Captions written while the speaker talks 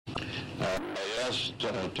Yes,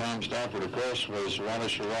 Tom Stafford, of course, was one of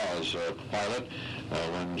Shroud's pilot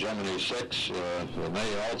when Gemini 6, when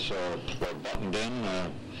they also were buttoned in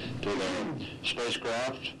to the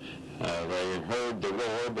spacecraft. They heard the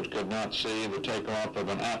roar but could not see the takeoff of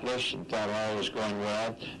an Atlas and thought all was going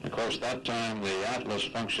well. Of course, that time the Atlas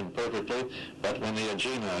functioned perfectly, but when the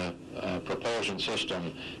Agena propulsion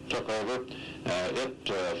system took over, it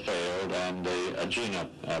failed and the Agena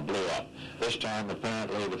blew up. This time,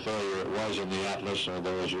 apparently, the failure was in the Atlas,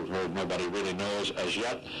 although, as you've heard, nobody really knows as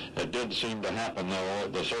yet. It did seem to happen,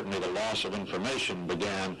 though. Certainly the loss of information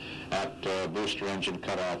began at booster engine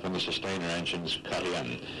cutoff and the sustainer engines cut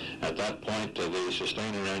in. At that point, the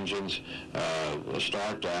sustainer engines will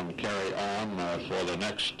start and carry on for the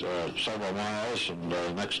next several miles and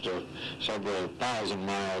the next several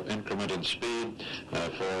thousand-mile increment in speed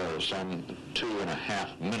for some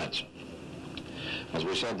 2.5 minutes. As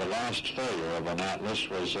we said, the last failure of an Atlas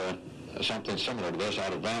was something similar to this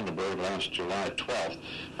out of Vandenberg last July 12th,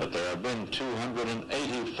 but there have been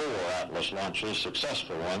 284 Atlas launches,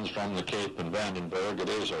 successful ones, from the Cape and Vandenberg. It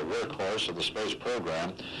is a workhorse of the space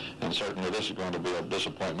program, and certainly this is going to be a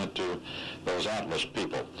disappointment to those Atlas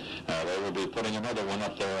people. They will be putting another one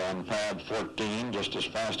up there on pad 14 just as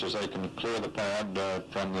fast as they can clear the pad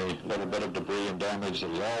from the little bit of debris and damage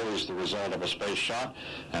that is always the result of a space shot,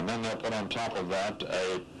 and then they'll put on top of that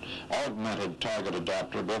a augmented target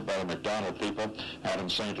adapter built by the McDonald people out in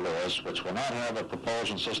St. Louis, which will not have a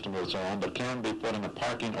propulsion system of its own, but can be put in a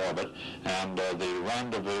parking orbit, and the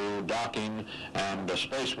rendezvous, docking, and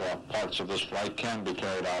spacewalk parts of this flight can be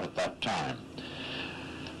carried out at that time.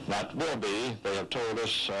 That will be, they have told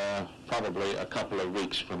us, probably a couple of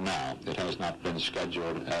weeks from now. It has not been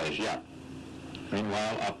scheduled as yet.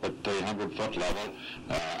 Meanwhile, up at the 100-foot level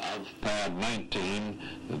of pad 19,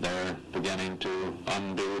 they're beginning to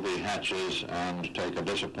undo the hatches and take a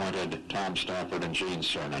disappointed Tom Stafford and Gene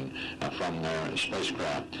Cernan from their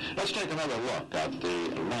spacecraft. Let's take another look at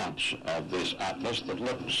the launch of this Atlas that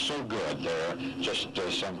looked so good there just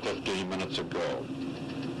some 15 minutes ago.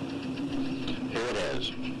 Here it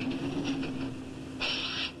is.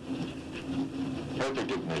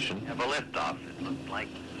 Perfect ignition. Have a liftoff. It looks like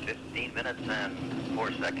 15 minutes and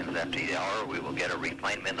 4 seconds after the hour. We will get a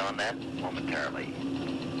replanement on that momentarily.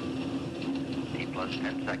 T plus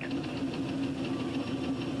 10 seconds.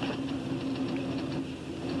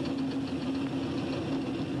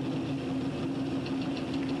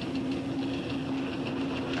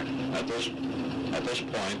 At this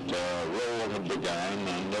point, roll had begun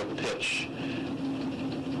and a pitch.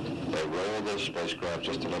 They rolled the spacecraft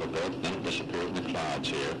just a little bit, then it disappeared in the clouds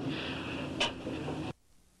here.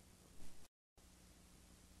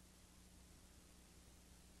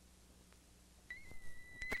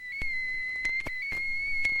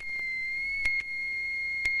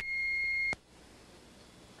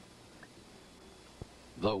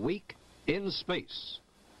 The Week in Space.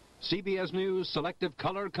 CBS News selective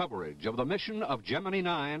color coverage of the mission of Gemini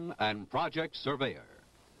 9 and Project Surveyor.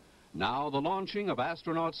 Now the launching of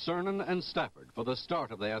astronauts Cernan and Stafford for the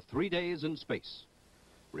start of their 3 days in space.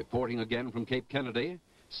 Reporting again from Cape Kennedy,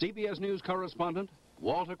 CBS News correspondent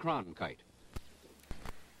Walter Cronkite.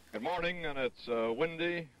 Good morning, and it's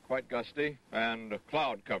windy, quite gusty, and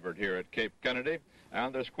cloud-covered here at Cape Kennedy.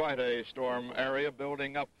 And there's quite a storm area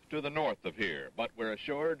building up to the north of here. But we're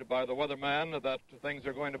assured by the weatherman that things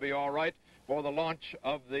are going to be all right for the launch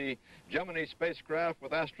of the Gemini spacecraft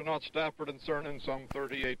with astronauts Stafford and Cernan some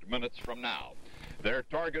 38 minutes from now. Their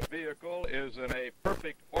target vehicle is in a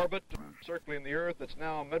perfect orbit circling the Earth. It's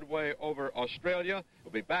now midway over Australia.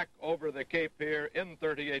 We'll be back over the Cape here in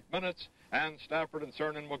 38 minutes, and Stafford and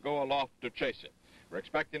Cernan will go aloft to chase it. We're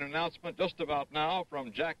expecting an announcement just about now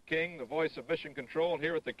from Jack King, the voice of Mission Control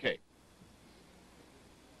here at the Cape.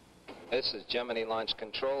 This is Gemini Launch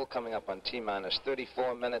Control coming up on T-minus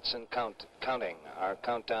 34 minutes and counting. Our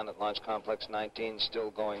countdown at Launch Complex 19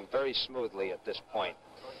 still going very smoothly at this point.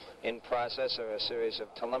 In process are a series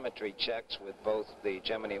of telemetry checks with both the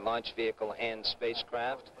Gemini launch vehicle and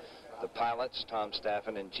spacecraft. The pilots, Tom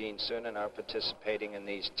Stafford and Gene Cernan, are participating in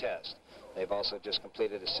these tests. They've also just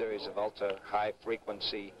completed a series of ultra-high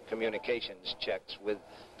frequency communications checks with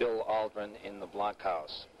Bill Aldrin in the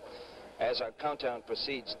blockhouse. As our countdown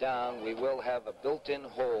proceeds down, we will have a built-in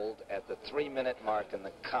hold at the 3-minute mark in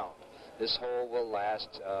the count. This hold will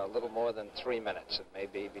last a little more than 3 minutes. It may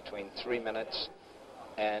be between 3 minutes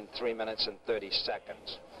and 3 minutes and 30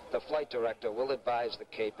 seconds. The flight director will advise the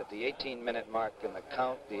Cape at the 18-minute mark in the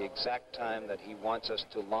count the exact time that he wants us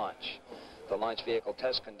to launch. The launch vehicle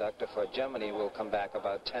test conductor for Gemini will come back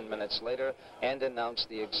about 10 minutes later and announce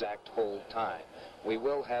the exact hold time. We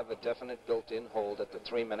will have a definite built-in hold at the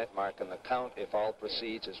 3-minute mark in the count if all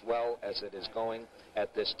proceeds as well as it is going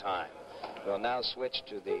at this time. We'll now switch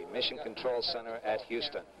to the Mission Control Center at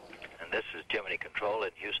Houston. And this is Gemini Control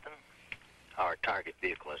in Houston. Our target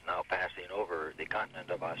vehicle is now passing over the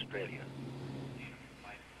continent of Australia.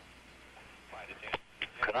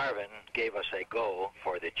 Carnarvon gave us a go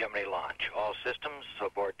for the Gemini launch. All systems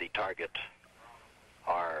aboard the target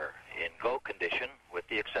are in go condition, with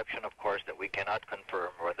the exception, of course, that we cannot confirm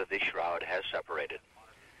whether the shroud has separated.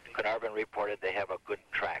 Carnarvon reported they have a good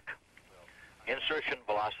track. Insertion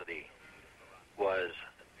velocity was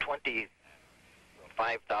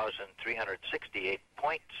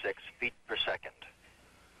 25,368.6 feet per second,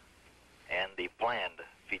 and the planned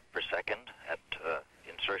feet per second at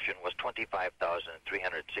insertion was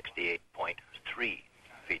 25,368.3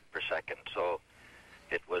 feet per second. So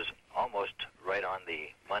it was almost right on the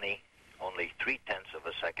money, only 0.3 of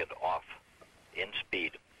a second off in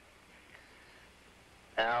speed.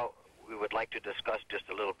 Now, we would like to discuss just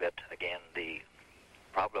a little bit, again, the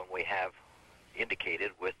problem we have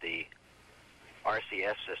indicated with the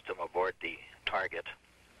RCS system aboard the target.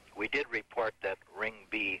 We did report that ring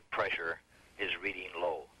B pressure is reading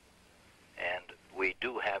low, and we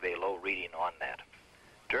do have a low reading on that.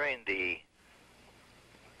 During the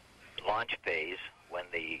launch phase, when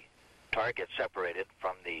the target separated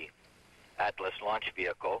from the Atlas launch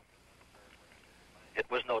vehicle, it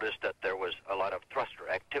was noticed that there was a lot of thruster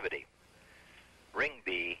activity. Ring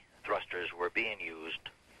B thrusters were being used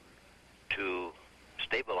to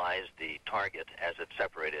stabilize the target as it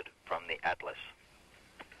separated from the Atlas.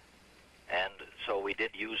 And so we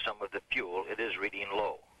did use some of the fuel. It is reading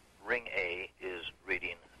low. Ring A is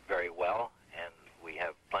reading very well, and we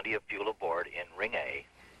have plenty of fuel aboard in Ring A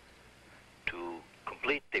to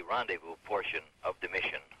complete the rendezvous portion of the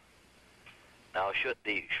mission. Now, should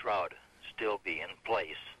the shroud still be in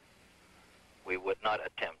place, we would not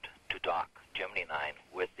attempt to dock Gemini 9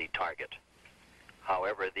 with the target.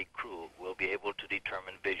 However, the crew will be able to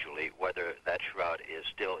determine visually whether that shroud is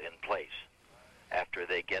still in place after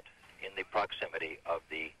they get in the proximity of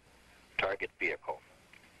the target vehicle.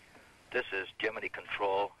 This is Gemini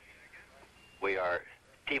Control. We are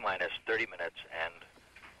T-minus 30 minutes and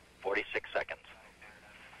 46 seconds.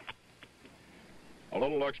 A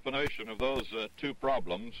little explanation of those two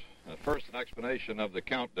problems. First, an explanation of the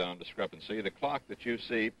countdown discrepancy. The clock that you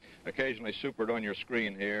see occasionally supered on your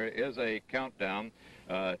screen here is a countdown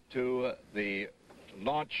to the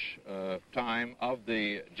launch time of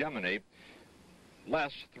the Gemini,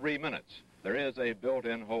 less 3 minutes. There is a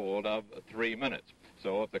built-in hold of 3 minutes.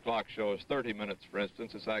 So if the clock shows 30 minutes, for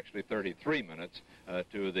instance, it's actually 33 minutes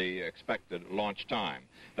to the expected launch time.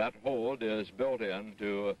 That hold is built in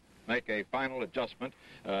to make a final adjustment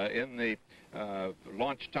in the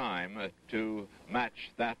launch time to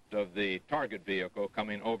match that of the target vehicle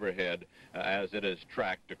coming overhead as it is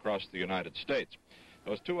tracked across the United States.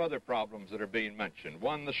 Those two other problems that are being mentioned.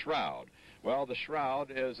 One, the shroud. Well, the shroud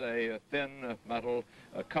is a thin metal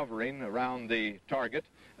covering around the target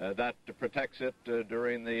that protects it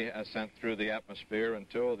during the ascent through the atmosphere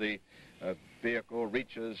until the vehicle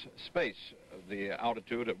reaches space, the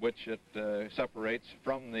altitude at which it separates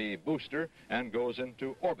from the booster and goes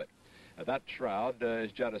into orbit. That shroud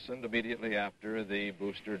is jettisoned immediately after the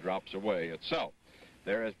booster drops away itself.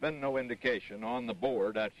 There has been no indication on the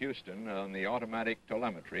board at Houston on the automatic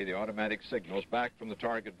telemetry, the automatic signals back from the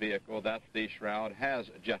target vehicle, that the shroud has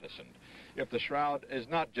jettisoned. If the shroud is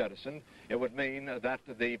not jettisoned, it would mean that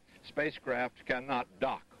the spacecraft cannot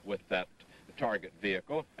dock with that target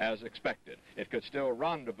vehicle as expected. It could still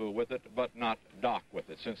rendezvous with it, but not dock with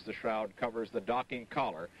it, since the shroud covers the docking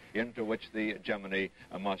collar into which the Gemini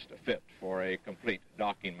must fit for a complete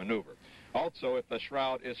docking maneuver. Also, if the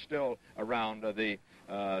shroud is still around the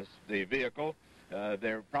vehicle,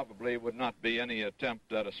 there probably would not be any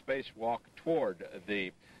attempt at a spacewalk toward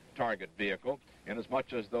the target vehicle,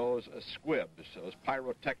 inasmuch as those squibs, those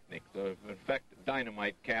pyrotechnic, in fact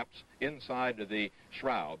dynamite caps inside the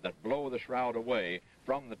shroud that blow the shroud away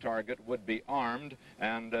from the target would be armed,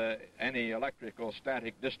 and any electrical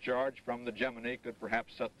static discharge from the Gemini could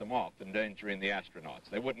perhaps set them off, endangering the astronauts.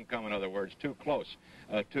 They wouldn't come, in other words, too close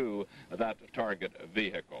to that target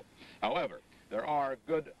vehicle. However, there are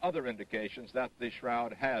good other indications that the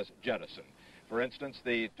shroud has jettisoned. For instance,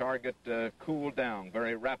 the target cooled down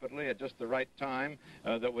very rapidly at just the right time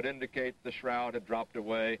that would indicate the shroud had dropped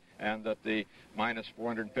away and that the minus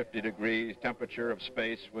 450 degrees temperature of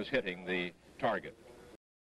space was hitting the target.